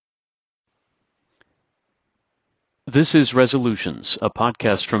This is Resolutions, a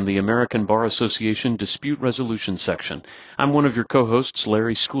podcast from the American Bar Association Dispute Resolution Section. I'm one of your co-hosts,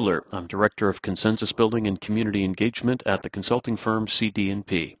 Larry Schooler. I'm Director of Consensus Building and Community Engagement at the consulting firm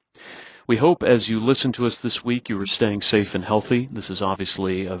CD&P. We hope as you listen to us this week, you are staying safe and healthy. This is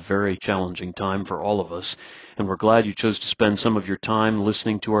obviously a very challenging time for all of us, and we're glad you chose to spend some of your time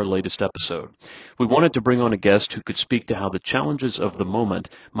listening to our latest episode. We wanted to bring on a guest who could speak to how the challenges of the moment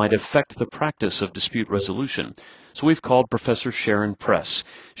might affect the practice of dispute resolution. So we've called Professor Sharon Press.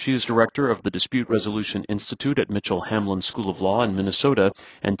 She is director of the Dispute Resolution Institute at Mitchell-Hamline School of Law in Minnesota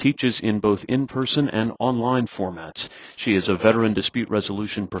and teaches in both in-person and online formats. She is a veteran dispute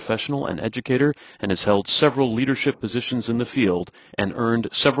resolution professional and educator and has held several leadership positions in the field and earned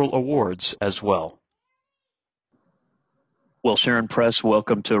several awards as well. Well, Sharon Press,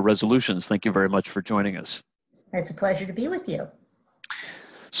 welcome to Resolutions. Thank you very much for joining us. It's a pleasure to be with you.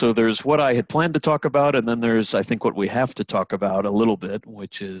 So there's what I had planned to talk about, and then there's, I think, what we have to talk about a little bit,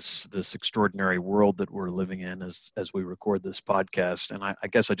 which is this extraordinary world that we're living in as we record this podcast. And I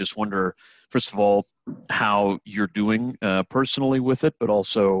guess I just wonder, first of all, how you're doing personally with it, but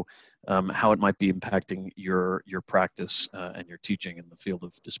also how it might be impacting your practice and your teaching in the field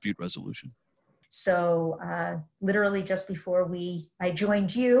of dispute resolution. So literally just before I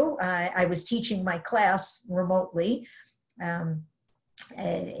joined you, I was teaching my class remotely.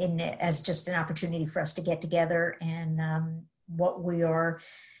 As just an opportunity for us to get together. And what we are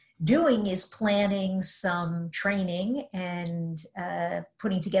doing is planning some training and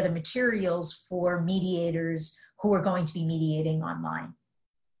putting together materials for mediators who are going to be mediating online,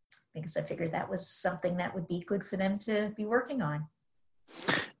 because I figured that was something that would be good for them to be working on.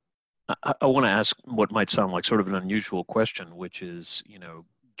 I want to ask what might sound like sort of an unusual question, which is,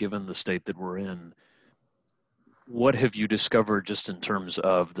 given the state that we're in, what have you discovered just in terms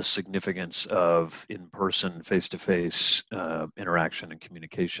of the significance of in-person, face-to-face interaction and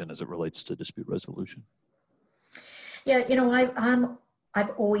communication as it relates to dispute resolution? Yeah, I've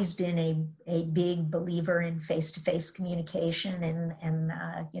always been a big believer in face-to-face communication, and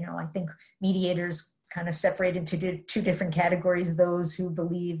I think mediators kind of separate into two different categories: those who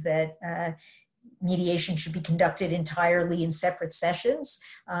believe that mediation should be conducted entirely in separate sessions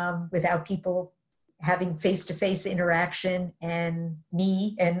without people having face-to-face interaction, and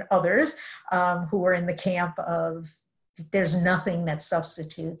me and others who are in the camp of there's nothing that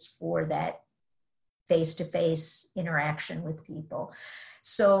substitutes for that face-to-face interaction with people.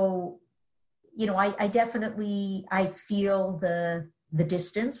 So, I feel the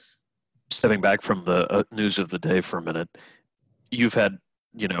distance. Stepping back from the news of the day for a minute, you've had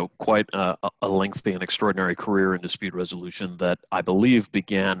quite a lengthy and extraordinary career in dispute resolution that I believe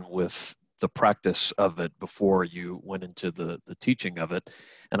began with the practice of it before you went into the teaching of it.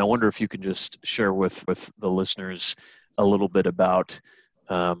 And I wonder if you can just share with the listeners a little bit about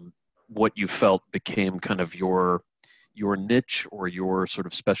what you felt became kind of your niche or your sort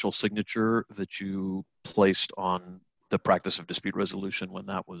of special signature that you placed on the practice of dispute resolution when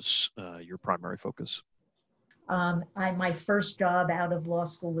that was your primary focus. My first job out of law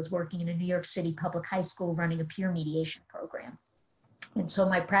school was working in a New York City public high school running a peer mediation program. And so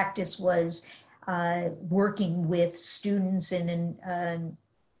my practice was working with students in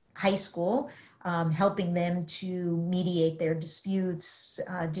high school, helping them to mediate their disputes,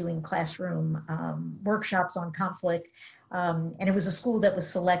 doing classroom workshops on conflict. And it was a school that was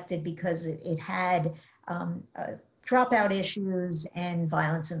selected because it had dropout issues and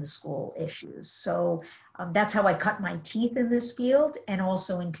violence in the school issues. So that's how I cut my teeth in this field, and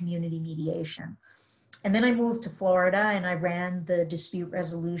also in community mediation. And then I moved to Florida, and I ran the dispute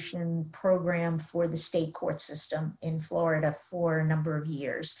resolution program for the state court system in Florida for a number of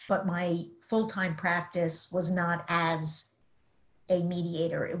years. But my full-time practice was not as a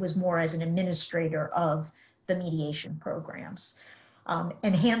mediator. It was more as an administrator of the mediation programs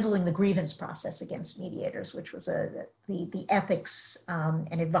and handling the grievance process against mediators, which was the ethics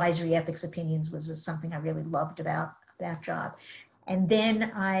and advisory ethics opinions was something I really loved about that job. And then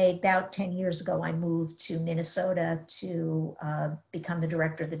about 10 years ago, I moved to Minnesota to become the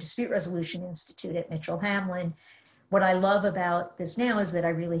director of the Dispute Resolution Institute at Mitchell-Hamline. What I love about this now is that I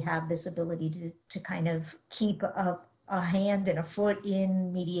really have this ability to kind of keep a hand and a foot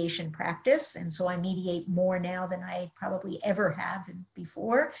in mediation practice. And so I mediate more now than I probably ever have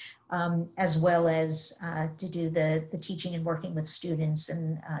before, as well as to do the teaching and working with students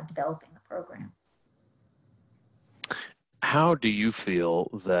and developing the program. How do you feel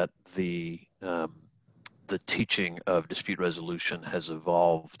that the teaching of dispute resolution has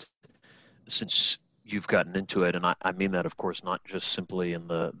evolved since you've gotten into it? And I mean that, of course, not just simply in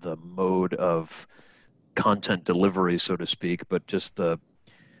the mode of content delivery, so to speak, but just the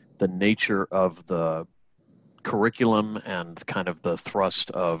nature of the curriculum and kind of the thrust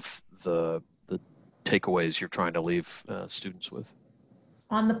of the takeaways you're trying to leave students with?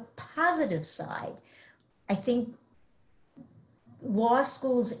 On the positive side, I think law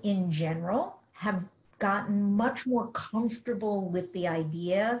schools in general have gotten much more comfortable with the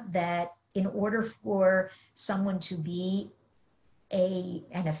idea that in order for someone to be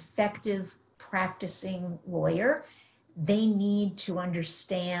an effective practicing lawyer, they need to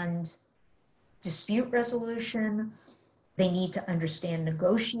understand dispute resolution, they need to understand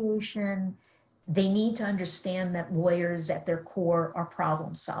negotiation, they need to understand that lawyers at their core are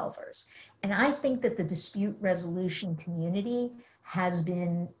problem solvers. And I think that the dispute resolution community has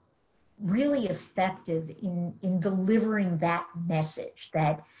been really effective in delivering that message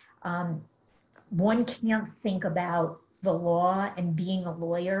that one can't think about the law and being a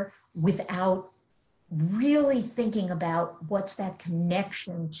lawyer without really thinking about what's that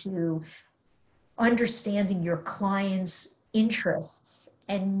connection to understanding your client's interests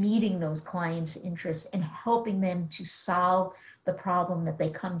and meeting those clients' interests and helping them to solve the problem that they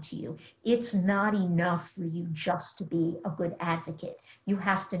come to you. It's not enough for you just to be a good advocate. You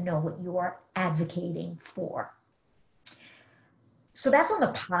have to know what you are advocating for. So that's on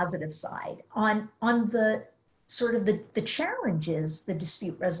the positive side. On the sort of the challenges the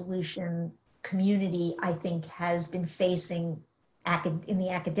dispute resolution community, I think, has been facing in the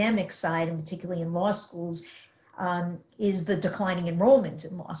academic side, and particularly in law schools, is the declining enrollment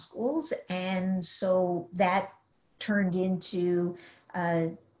in law schools. And so that turned into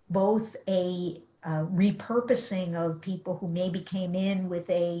both a repurposing of people who maybe came in with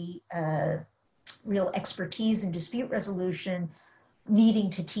a real expertise in dispute resolution, needing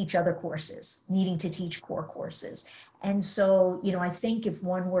to teach other courses, needing to teach core courses. And so, you know, I think if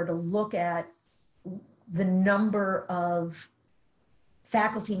one were to look at the number of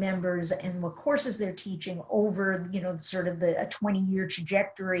faculty members and what courses they're teaching over, you know, sort of a 20-year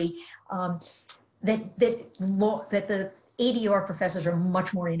trajectory, that the ADR professors are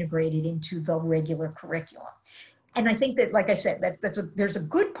much more integrated into the regular curriculum. And I think that, like I said, there's a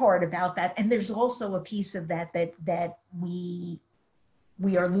good part about that, and there's also a piece of that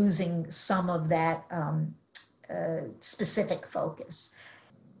we are losing some of that specific focus.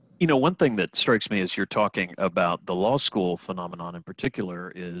 You know, one thing that strikes me as you're talking about the law school phenomenon in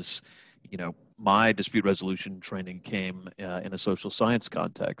particular is, you know, my dispute resolution training came in a social science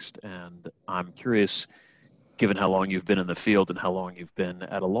context. And I'm curious, given how long you've been in the field and how long you've been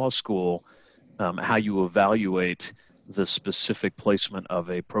at a law school, how you evaluate the specific placement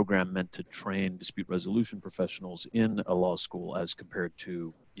of a program meant to train dispute resolution professionals in a law school as compared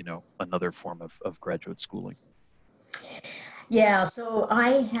to, you know, another form of graduate schooling. Yeah, so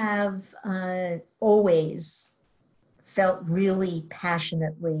I have always felt really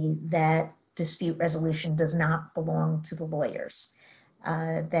passionately that dispute resolution does not belong to the lawyers,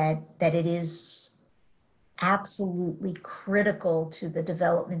 that it is absolutely critical to the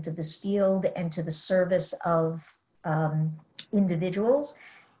development of this field and to the service of individuals,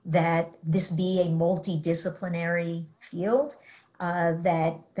 that this be a multidisciplinary field.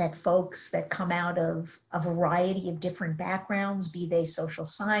 That folks that come out of a variety of different backgrounds, be they social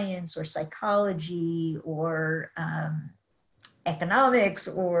science or psychology or economics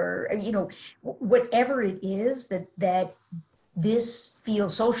or, you know, whatever it is, that this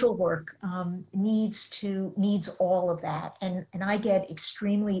field, social work, needs all of that. And I get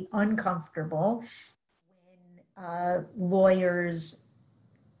extremely uncomfortable when lawyers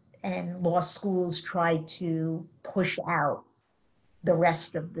and law schools try to push out the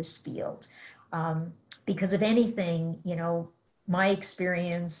rest of this field. Because if anything, you know, my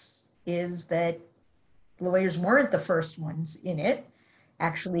experience is that lawyers weren't the first ones in it.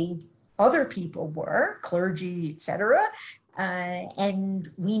 Actually, other people were, clergy, et cetera.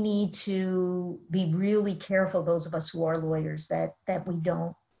 And we need to be really careful, those of us who are lawyers, that we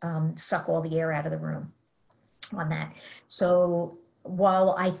don't suck all the air out of the room on that. So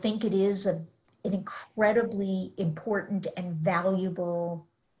while I think it is an incredibly important and valuable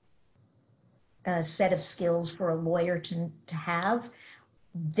set of skills for a lawyer to have,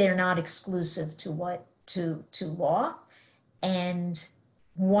 they're not exclusive to law. And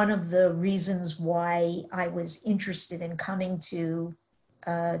one of the reasons why I was interested in coming to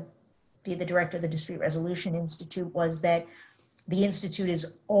be the director of the Dispute Resolution Institute was that the Institute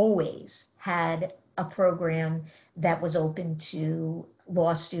has always had a program that was open to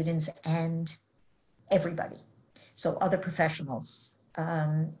law students and everybody. So other professionals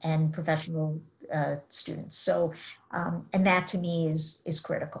and professional students. So, and that to me is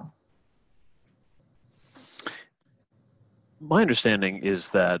critical. My understanding is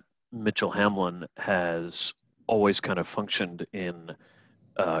that Mitchell Hamlin has always kind of functioned in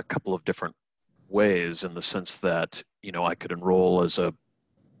a couple of different ways, in the sense that, I could enroll as a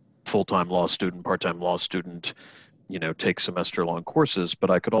full-time law student, part-time law student, take semester-long courses, but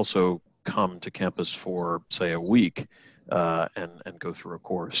I could also come to campus for, say, a week and go through a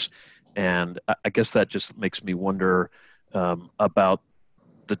course. And I guess that just makes me wonder about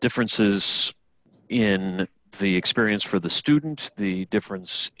the differences in the experience for the student, the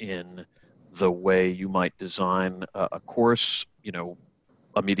difference in the way you might design a course,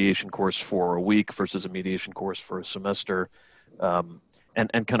 a mediation course for a week versus a mediation course for a semester,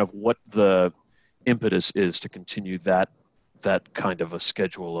 and kind of what the impetus is to continue that kind of a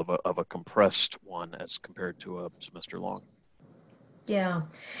schedule of a compressed one as compared to a semester long. Yeah.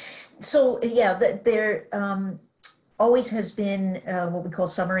 So yeah, there always has been what we call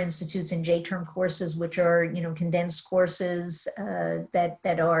summer institutes and J-term courses, which are condensed courses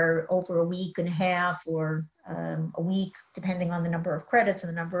that are over a week and a half or a week, depending on the number of credits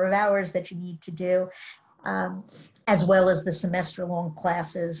and the number of hours that you need to do, as well as the semester-long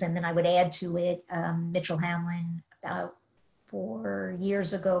classes. And then I would add to it Mitchell Hamlin about 5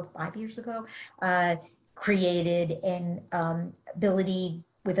 years ago, created an ability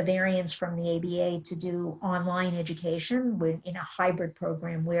with a variance from the ABA to do online education in a hybrid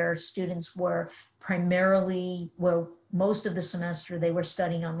program where students were most of the semester they were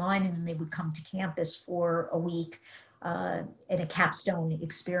studying online, and then they would come to campus for a week in a capstone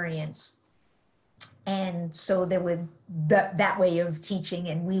experience. And so there would that way of teaching,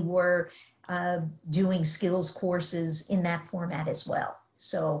 and we were doing skills courses in that format as well.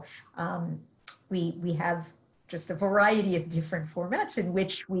 So we have just a variety of different formats in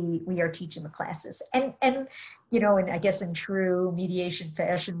which we are teaching the classes. And I guess in true mediation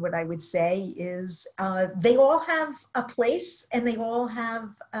fashion, what I would say is they all have a place, and they all have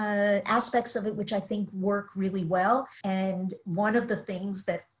aspects of it which I think work really well. And one of the things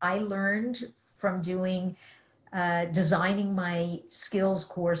that I learned from designing my skills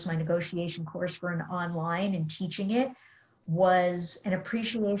course, my negotiation course for an online and teaching it, was an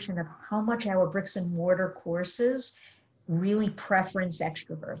appreciation of how much our bricks and mortar courses really preference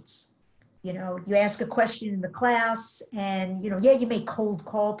extroverts. You ask a question in the class and, you may cold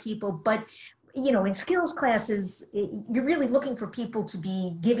call people, but, in skills classes, you're really looking for people to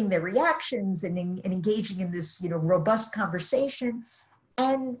be giving their reactions and engaging in this, robust conversation.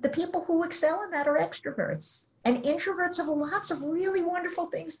 And the people who excel in that are extroverts. And introverts have lots of really wonderful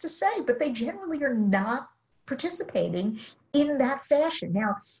things to say, but they generally are not participating in that fashion.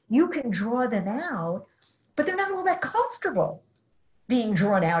 Now, you can draw them out, but they're not all that comfortable being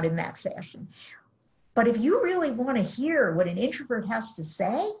drawn out in that fashion. But if you really want to hear what an introvert has to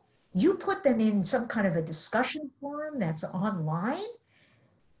say, you put them in some kind of a discussion forum that's online.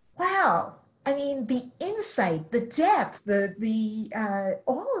 Wow. I mean, the insight, the depth, the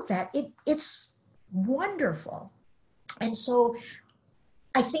all of that, it's wonderful. And so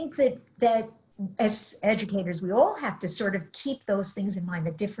I think that as educators, we all have to sort of keep those things in mind,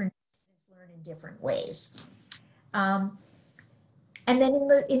 that different students learn in different ways. And then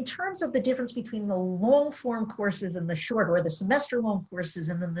in terms of the difference between the long form courses and the short, or the semester long courses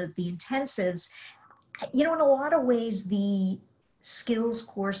and then the intensives, in a lot of ways, the skills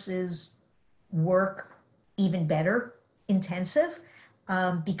courses work even better intensive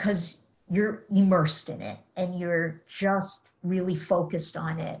because you're immersed in it and you're just really focused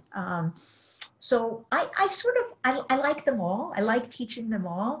on it. So I like them all. I like teaching them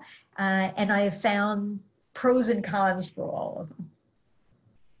all. And I have found pros and cons for all of them.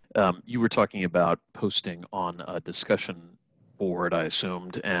 You were talking about posting on a discussion board, I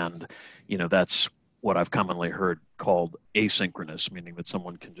assumed, and that's what I've commonly heard called asynchronous, meaning that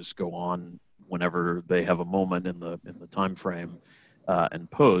someone can just go on whenever they have a moment in the time frame and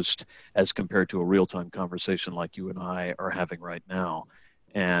post, as compared to a real-time conversation like you and I are having right now.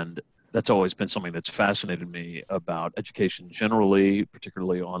 And that's always been something that's fascinated me about education generally,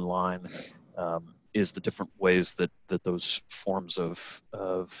 particularly online, is the different ways that those forms of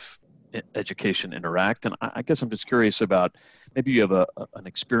education interact. And I guess I'm just curious about, maybe you have an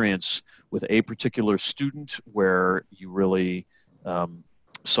experience with a particular student where you really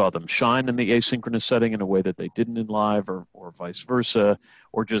saw them shine in the asynchronous setting in a way that they didn't in live, or vice versa,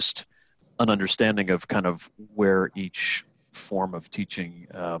 or just an understanding of kind of where each form of teaching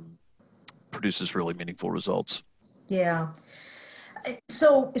produces really meaningful results. Yeah.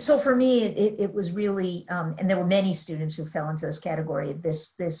 So for me, it was really, and there were many students who fell into this category,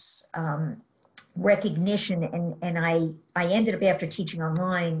 this recognition, and I ended up, after teaching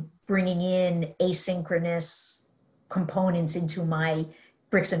online, bringing in asynchronous components into my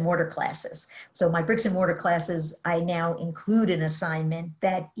bricks and mortar classes. So my bricks and mortar classes, I now include an assignment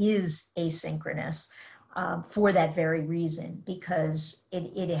that is asynchronous for that very reason, because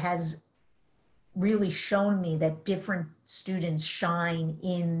it has really shown me that different students shine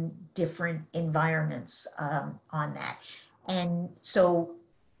in different environments on that. And so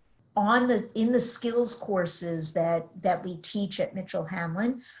in the skills courses that we teach at Mitchell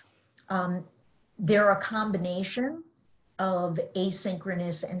Hamline, they're a combination of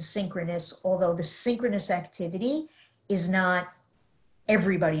asynchronous and synchronous, although the synchronous activity is not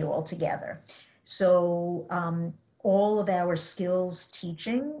everybody all together. So all of our skills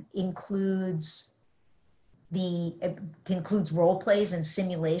teaching includes role plays and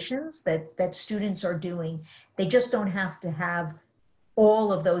simulations that students are doing. They just don't have to have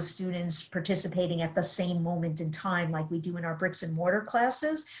all of those students participating at the same moment in time like we do in our bricks and mortar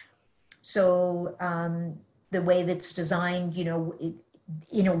classes. So the way that's designed,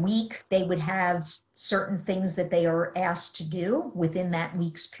 in a week, they would have certain things that they are asked to do within that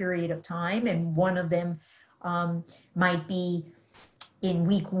week's period of time. And one of them might be, in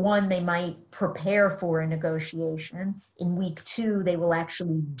week 1, they might prepare for a negotiation. In week 2, they will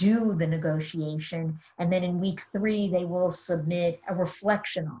actually do the negotiation. And then in week 3, they will submit a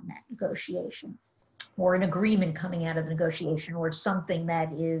reflection on that negotiation, or an agreement coming out of the negotiation, or something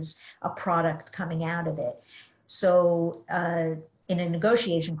that is a product coming out of it. So in a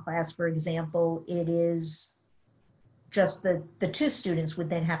negotiation class, for example, it is just the 2 students would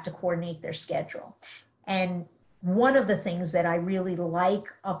then have to coordinate their schedule. And one of the things that I really like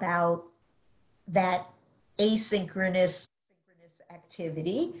about that asynchronous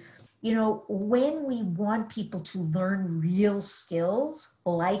activity, when we want people to learn real skills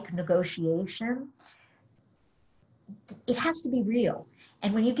like negotiation, it has to be real.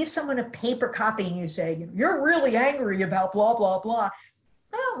 And when you give someone a paper copy and you say, you're really angry about blah, blah, blah,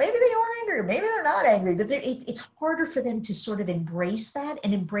 well, maybe they are angry, or maybe they're not angry, but it's harder for them to sort of embrace that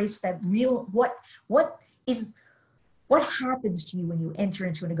and embrace that real, what happens to you when you enter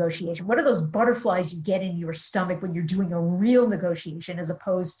into a negotiation? What are those butterflies you get in your stomach when you're doing a real negotiation, as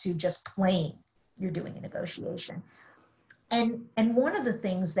opposed to just playing you're doing a negotiation? And one of the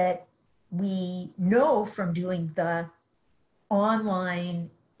things that we know from doing the online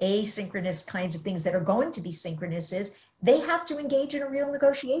asynchronous kinds of things that are going to be synchronous is they have to engage in a real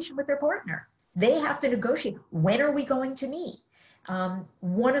negotiation with their partner. They have to negotiate. When are we going to meet?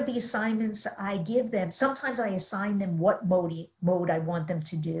 One of the assignments I give them, sometimes I assign them what mode I want them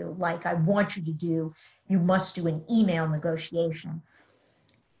to do. Like, I want you must do an email negotiation.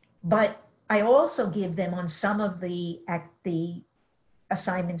 But I also give them, on some of the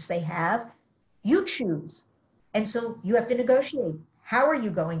assignments they have, you choose. And so you have to negotiate. How are you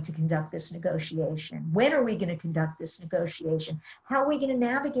going to conduct this negotiation? When are we going to conduct this negotiation? How are we going to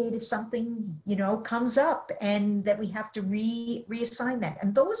navigate if something, comes up and that we have to reassign that?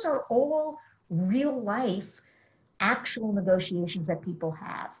 And those are all real life, actual negotiations that people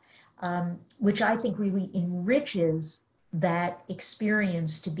have, which I think really enriches that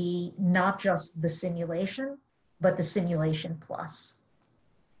experience to be not just the simulation, but the simulation plus.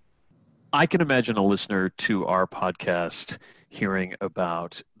 I can imagine a listener to our podcast hearing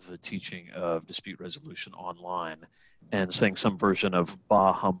about the teaching of dispute resolution online and saying some version of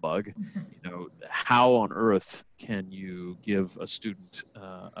bah humbug. How on earth can you give a student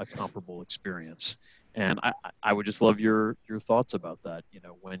a comparable experience? And I would just love your thoughts about that.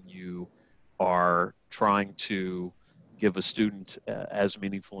 When you are trying to give a student as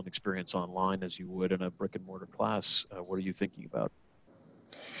meaningful an experience online as you would in a brick and mortar class, what are you thinking about?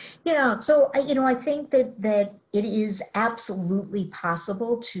 Yeah, so I think that it is absolutely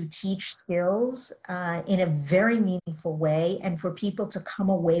possible to teach skills in a very meaningful way, and for people to come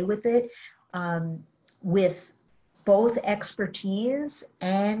away with it with both expertise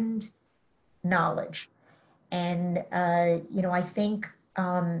and knowledge. And I think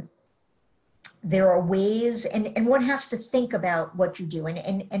there are ways, and one has to think about what you do.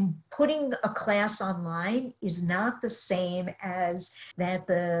 And putting a class online is not the same as that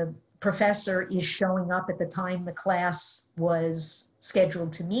the professor is showing up at the time the class was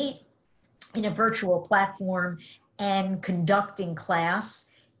scheduled to meet in a virtual platform and conducting class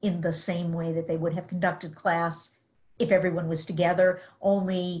in the same way that they would have conducted class if everyone was together,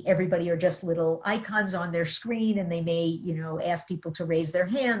 only everybody are just little icons on their screen, and they may, ask people to raise their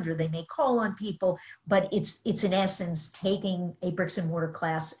hand, or they may call on people, but it's in essence taking a bricks and mortar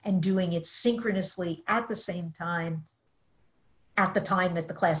class and doing it synchronously at the same time, at the time that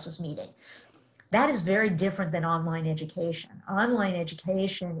the class was meeting. That is very different than online education. Online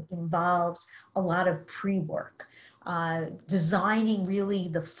education involves a lot of pre-work, designing really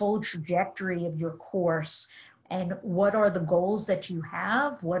the full trajectory of your course, and what are the goals that you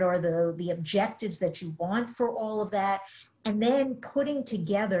have, what are the objectives that you want for all of that, and then putting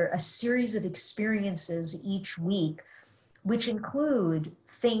together a series of experiences each week, which include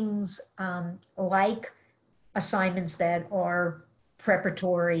things like assignments that are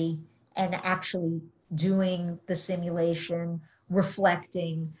preparatory and actually doing the simulation,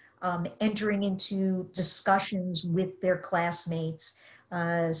 reflecting, entering into discussions with their classmates,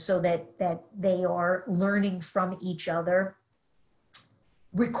 so that they are learning from each other,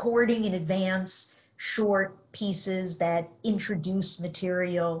 recording in advance short pieces that introduce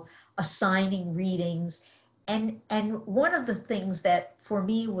material, assigning readings. And one of the things that for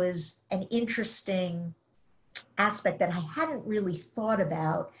me was an interesting aspect that I hadn't really thought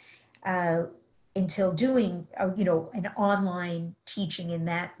about until doing an online teaching in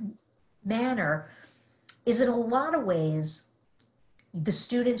that manner, is in a lot of ways the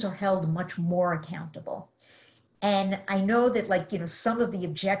students are held much more accountable. And I know that some of the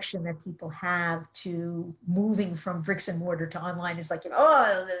objection that people have to moving from bricks and mortar to online is like,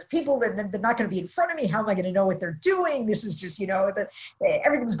 oh, the people, they're not going to be in front of me. How am I going to know what they're doing? This is just,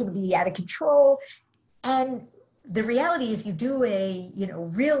 everything's going to be out of control. And the reality, if you do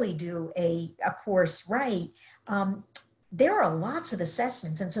really do a course right, there are lots of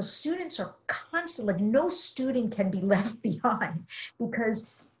assessments. And so students are constantly, no student can be left behind, because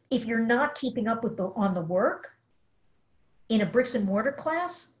if you're not keeping up with on the work in a bricks and mortar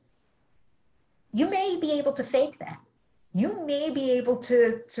class, you may be able to fake that. You may be able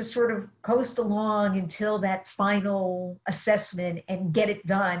to sort of coast along until that final assessment and get it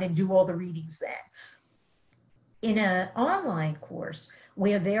done and do all the readings then. In an online course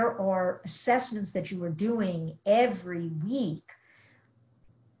where there are assessments that you are doing every week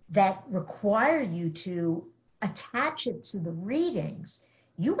that require you to attach it to the readings,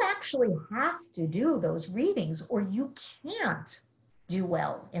 you actually have to do those readings or you can't do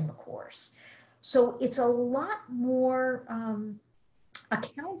well in the course. So it's a lot more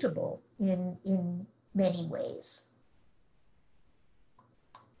accountable in many ways.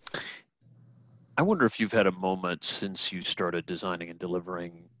 I wonder if you've had a moment since you started designing and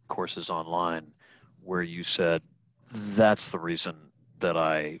delivering courses online where you said, that's the reason that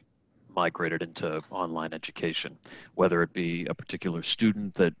I migrated into online education, whether it be a particular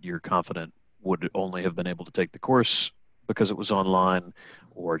student that you're confident would only have been able to take the course because it was online,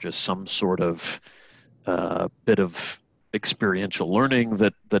 or just some sort of bit of experiential learning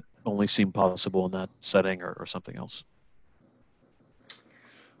that only seemed possible in that setting, or something else?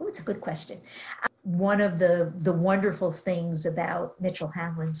 Oh, it's a good question. One of the wonderful things about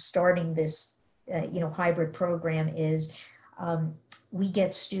Mitchell-Hamline starting this hybrid program is we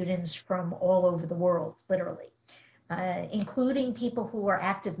get students from all over the world, literally, including people who are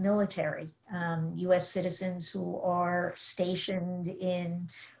active military, US citizens who are stationed in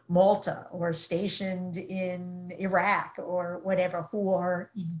Malta or stationed in Iraq or whatever, who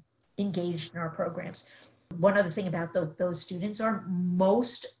are engaged in our programs. One other thing about those students are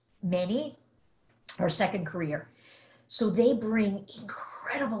many are second career. So they bring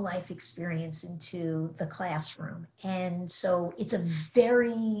incredible life experience into the classroom. And so it's a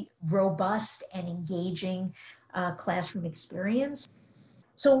very robust and engaging classroom experience.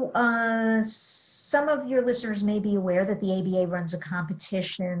 So some of your listeners may be aware that the ABA runs a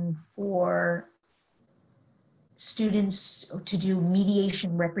competition for students to do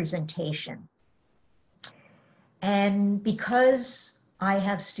mediation representation. And because I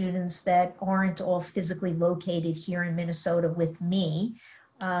have students that aren't all physically located here in Minnesota with me,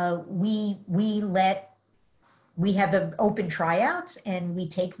 we have the open tryouts and we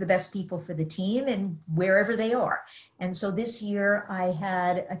take the best people for the team and wherever they are. And so this year I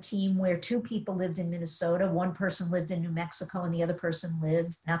had a team where 2 people lived in Minnesota, 1 person lived in New Mexico, and the other person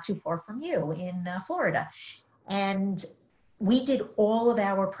lived not too far from you in Florida. And we did all of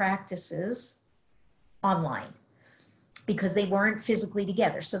our practices online because they weren't physically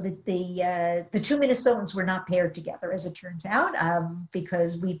together. So the 2 Minnesotans were not paired together, as it turns out,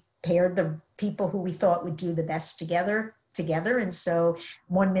 because we paired the people who we thought would do the best together. And so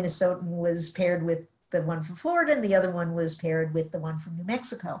one Minnesotan was paired with the one from Florida and the other one was paired with the one from New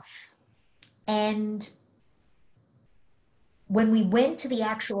Mexico. And when we went to the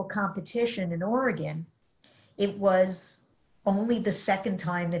actual competition in Oregon, it was only the second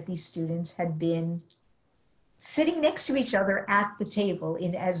time that these students had been sitting next to each other at the table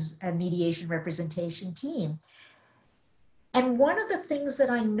as a mediation representation team. And one of the things that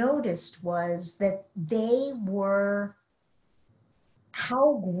I noticed was that they were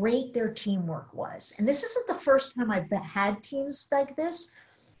how great their teamwork was. And this isn't the first time I've had teams like this.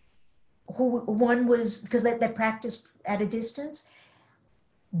 One was, because they practiced at a distance,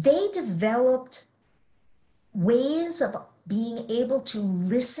 they developed ways of being able to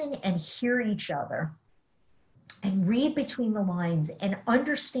listen and hear each other and read between the lines and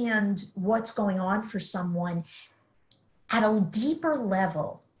understand what's going on for someone at a deeper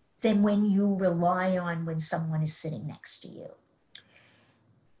level than when you rely on when someone is sitting next to you.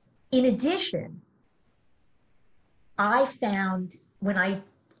 In addition, I found when I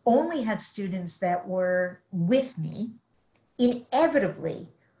only had students that were with me, inevitably,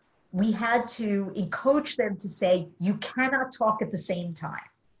 we had to coach them to say, you cannot talk at the same time.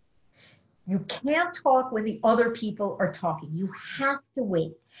 You can't talk when the other people are talking. You have to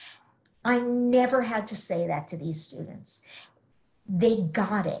wait. I never had to say that to these students. They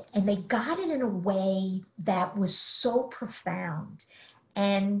got it, and they got it in a way that was so profound.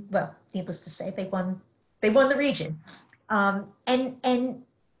 And well, needless to say, they won the region. And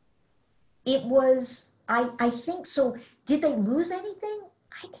it was, I think, so did they lose anything?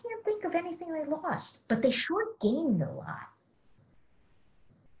 I can't think of anything they lost, but they sure gained a lot.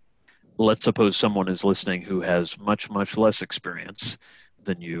 Let's suppose someone is listening who has much, much less experience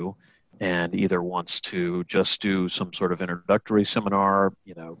than you and either wants to just do some sort of introductory seminar,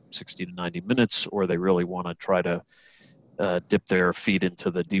 60 to 90 minutes, or they really want to try to dip their feet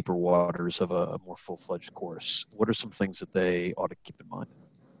into the deeper waters of a more full-fledged course. What are some things that they ought to keep in mind?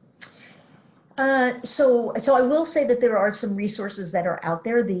 So I will say that there are some resources that are out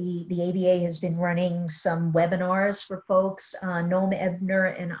there. The ABA has been running some webinars for folks. Noam Ebner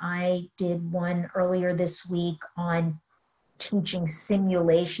and I did one earlier this week on teaching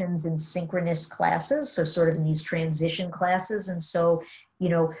simulations in synchronous classes, so sort of in these transition classes. And so,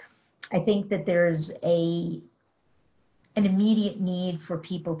 I think that there's an immediate need for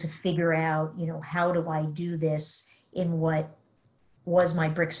people to figure out, how do I do this in what was my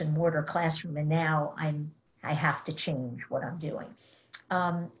bricks and mortar classroom, and now I have to change what I'm doing.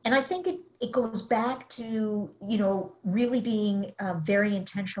 And I think it goes back to, really being very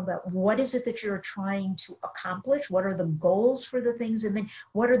intentional about what is it that you're trying to accomplish, what are the goals for the things, and then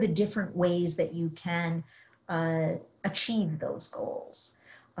what are the different ways that you can achieve those goals.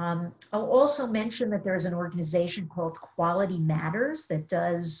 I'll also mention that there's an organization called Quality Matters that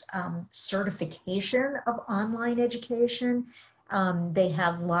does certification of online education. They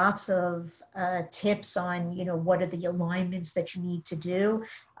have lots of tips on, what are the alignments that you need to do.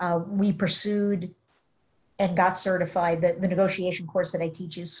 We pursued and got certified. The negotiation course that I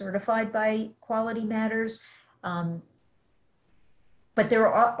teach is certified by Quality Matters. But there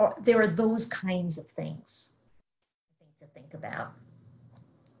are those kinds of things I think to think about.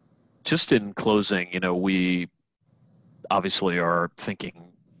 Just in closing, we obviously are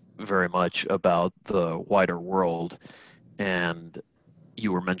thinking very much about the wider world. And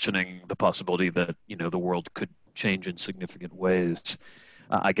you were mentioning the possibility that, the world could change in significant ways.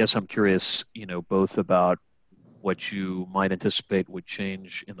 I guess I'm curious, both about what you might anticipate would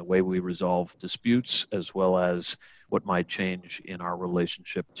change in the way we resolve disputes, as well as what might change in our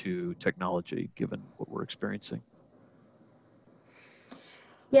relationship to technology, given what we're experiencing.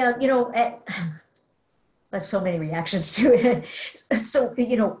 Yeah, I have so many reactions to it. So,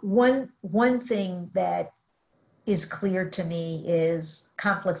 one thing that is clear to me is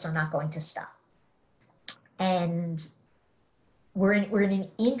conflicts are not going to stop. And we're in an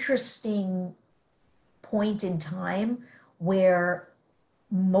interesting point in time where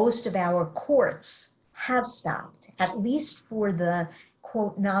most of our courts have stopped, at least for the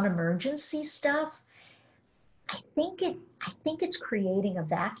quote non-emergency stuff. I think it's creating a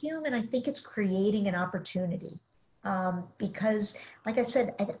vacuum, and I think it's creating an opportunity because, like I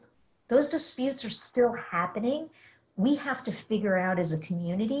said, those disputes are still happening. We have to figure out as a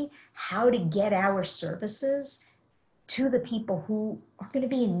community how to get our services to the people who are going to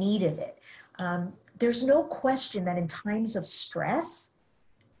be in need of it. There's no question that in times of stress,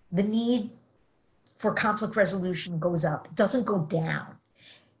 the need for conflict resolution goes up, it doesn't go down.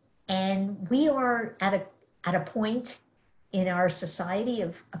 And we are at a point in our society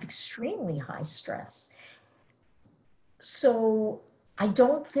of extremely high stress. So I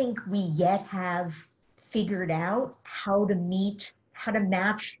don't think we yet have figured out how to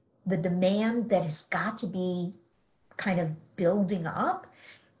match the demand that has got to be kind of building up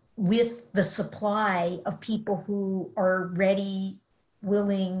with the supply of people who are ready,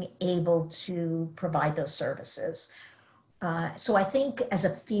 willing, able to provide those services. So I think as a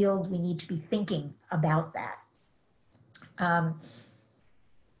field, we need to be thinking about that. And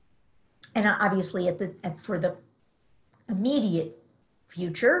obviously for the immediate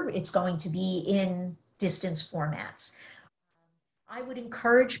future, it's going to be in distance formats. I would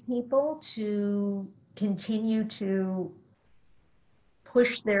encourage people to continue to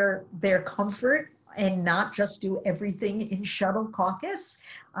push their comfort and not just do everything in shuttle caucus.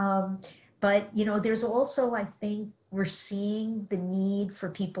 But, you know, there's also, I think, we're seeing the need for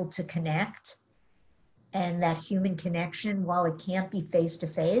people to connect, and that human connection, while it can't be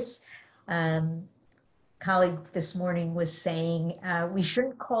face-to-face. Colleague this morning was saying we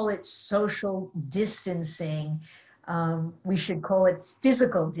shouldn't call it social distancing. We should call it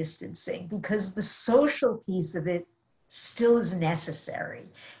physical distancing, because the social piece of it still is necessary.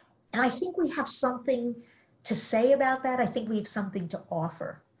 And I think we have something to say about that. I think we have something to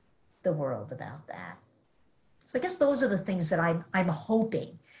offer the world about that. So I guess those are the things that I'm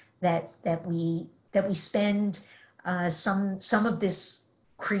hoping that we spend some of this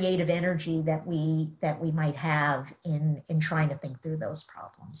creative energy that we might have in trying to think through those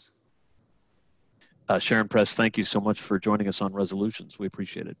problems. Sharon Press, thank you so much for joining us on Resolutions. We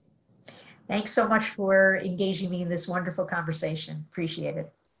appreciate it. Thanks so much for engaging me in this wonderful conversation. Appreciate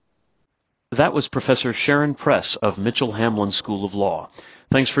it. That was Professor Sharon Press of Mitchell Hamline School of Law.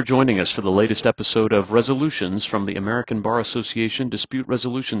 Thanks for joining us for the latest episode of Resolutions from the American Bar Association Dispute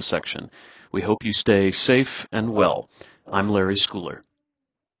Resolution Section. We hope you stay safe and well. I'm Larry Schooler.